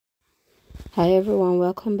Hi everyone,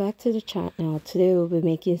 welcome back to the channel. Today we'll be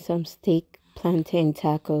making some steak plantain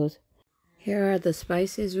tacos. Here are the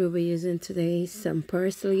spices we'll be using today: some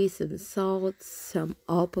parsley, some salt, some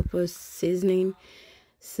all-purpose seasoning,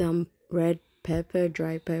 some red pepper,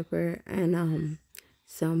 dry pepper, and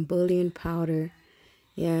some bouillon powder.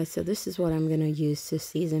 Yeah, so this is what I'm gonna use to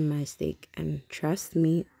season my steak, and trust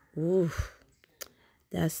me, oof,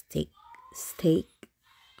 that steak,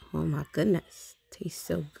 oh my goodness, tastes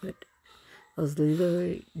so good. I was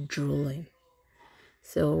literally drooling.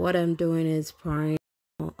 So what I'm doing is pouring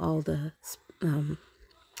all the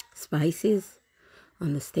spices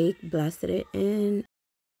on the steak, blasted it in.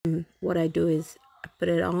 And what I do is I put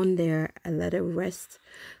it on there, I let it rest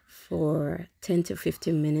for 10 to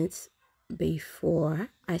 15 minutes before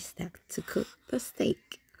I start to cook the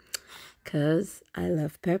steak. Because I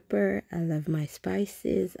love pepper, I love my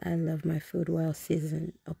spices, I love my food well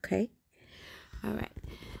seasoned, okay? All right.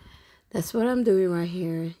 That's what I'm doing right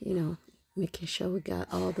here, making sure we got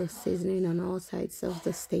all the seasoning on all sides of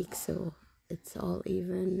the steak so it's all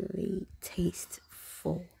evenly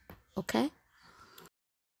tasteful, okay?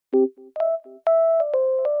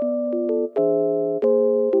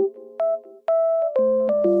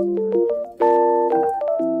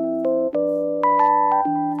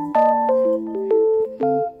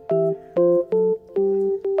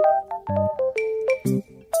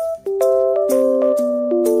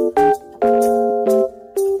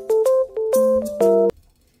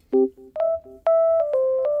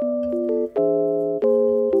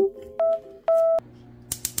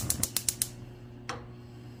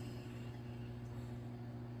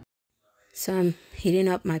 So I'm heating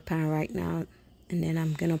up my pan right now, and then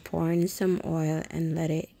I'm gonna pour in some oil and let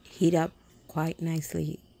it heat up quite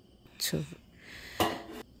nicely.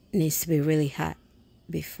 Needs to be really hot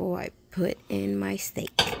before I put in my steak,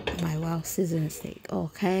 my well seasoned steak,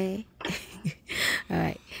 okay? All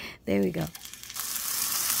right, there we go.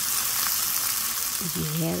 You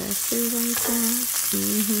hear that sizzling sound?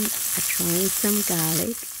 I throw in some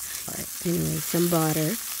garlic, or anyway, some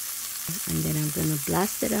butter. And then I'm gonna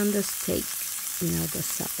blast it on the steak, the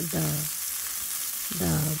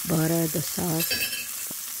butter, the sauce.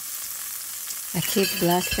 I keep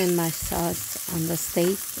blasting my sauce on the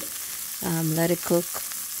steak. Let it cook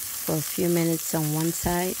for a few minutes on one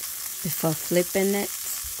side before flipping it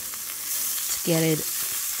to get it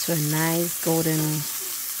to a nice golden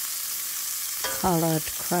colored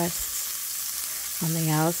crust on the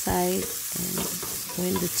outside. And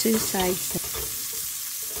when the two sides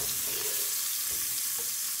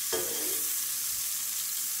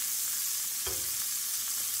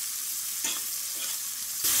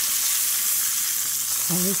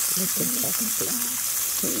always look at that.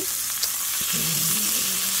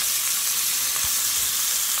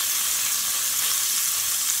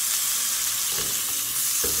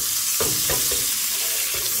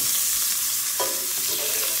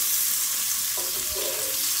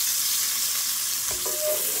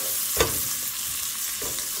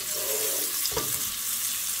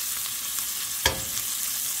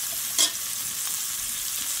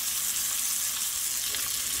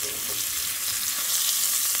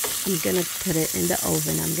 I'm gonna put it in the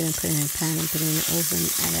oven. I'm gonna put it in a pan and put it in the oven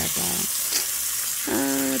at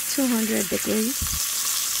about 200 degrees,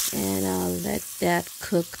 and I'll let that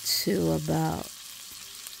cook to about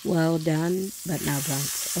well done but not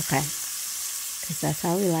burnt, okay? Because that's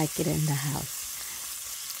how we like it in the house.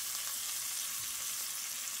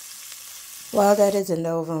 While that is in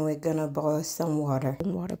the oven, we're gonna boil some water.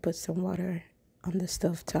 Put some water on the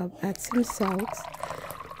stove top. Add some salt.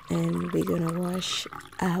 And we're gonna wash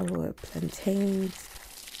our plantains.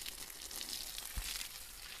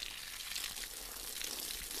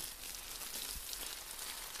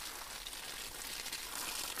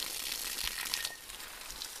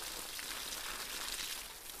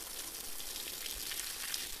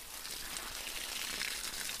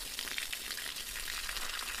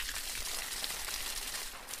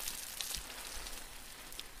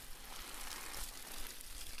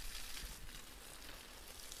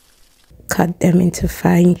 Cut them into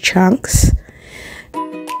fine chunks.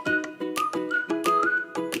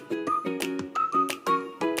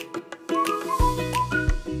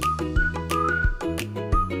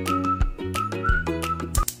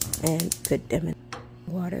 And put them in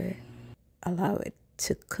water. Allow it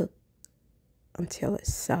to cook until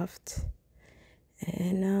it's soft.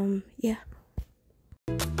 And yeah.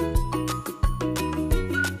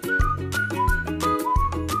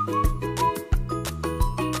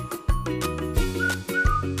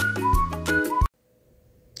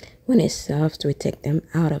 When it's soft, we take them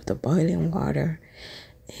out of the boiling water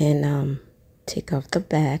and take off the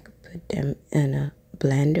back, put them in a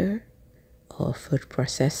blender or food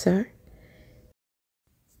processor.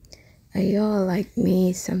 Are y'all like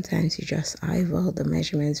me? Sometimes you just eyeball the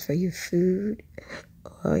measurements for your food,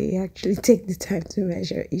 or you actually take the time to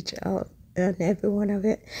measure each out and every one of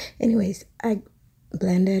it. Anyways, I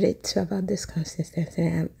blended it to about this consistency,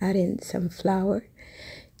 and I'm adding some flour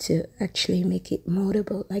to actually make it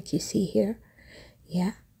moldable like you see here.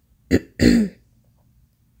 Yeah. And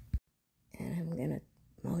I'm gonna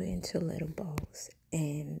mold it into little balls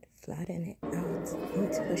and flatten it out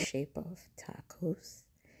into the shape of tacos,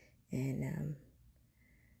 and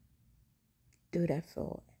do that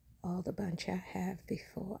for all the bunch I have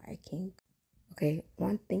before I can. Okay,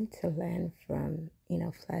 one thing to learn from,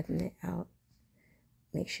 flatten it out,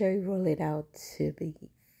 make sure you roll it out to be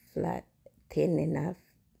flat, thin enough.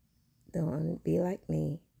 Don't be like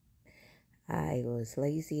me. I was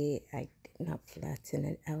lazy. I did not flatten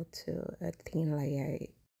it out to a thin layer,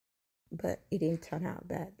 but it didn't turn out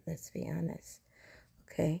bad, let's be honest.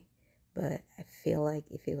 Okay, but I feel like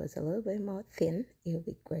if it was a little bit more thin, it would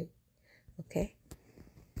be great. Okay.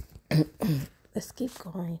 Let's keep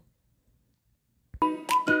going.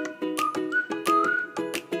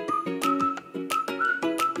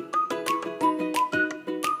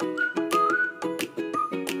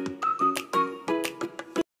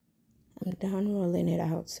 I'm done rolling it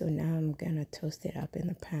out, so now I'm gonna toast it up in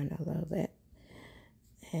the pan a little bit.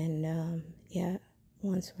 And yeah,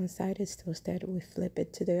 once one side is toasted, we flip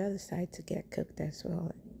it to the other side to get cooked as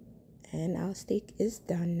well. And our steak is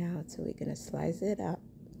done now, so we're gonna slice it up.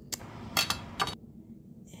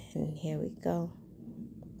 And here we go.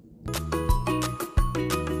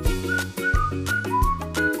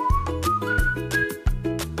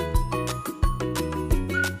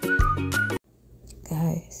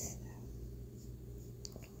 Guys,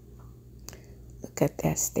 look at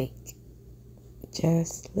that steak.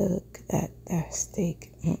 Just look at that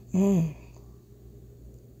steak.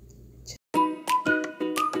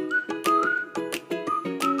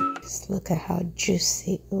 Just look at how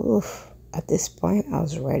juicy. Oof. At this point, I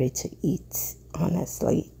was ready to eat,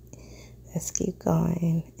 honestly. Let's keep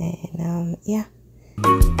going. And yeah.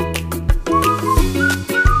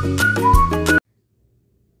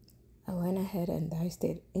 I went ahead and diced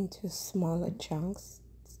it into smaller chunks.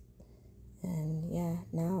 And yeah,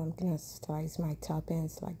 now I'm gonna slice my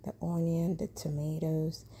toppings like the onion, the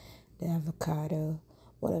tomatoes, the avocado,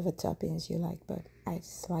 whatever toppings you like, but I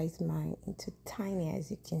sliced mine into tiny,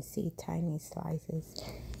 as you can see, tiny slices.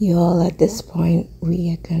 You all, at this point,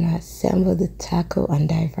 we are gonna assemble the taco and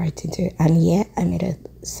dive right into it. And yeah, I made a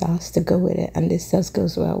sauce to go with it, and this sauce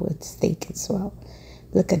goes well with steak as well.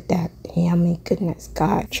 Look at that, yummy goodness,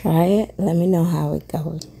 God. Try it, let me know how it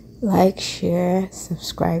goes. Like, share,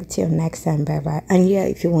 subscribe. Till next time, bye bye. And yeah,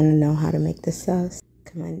 if you want to know how to make the sauce,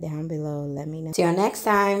 comment down below, let me know. Till next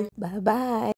time, bye bye.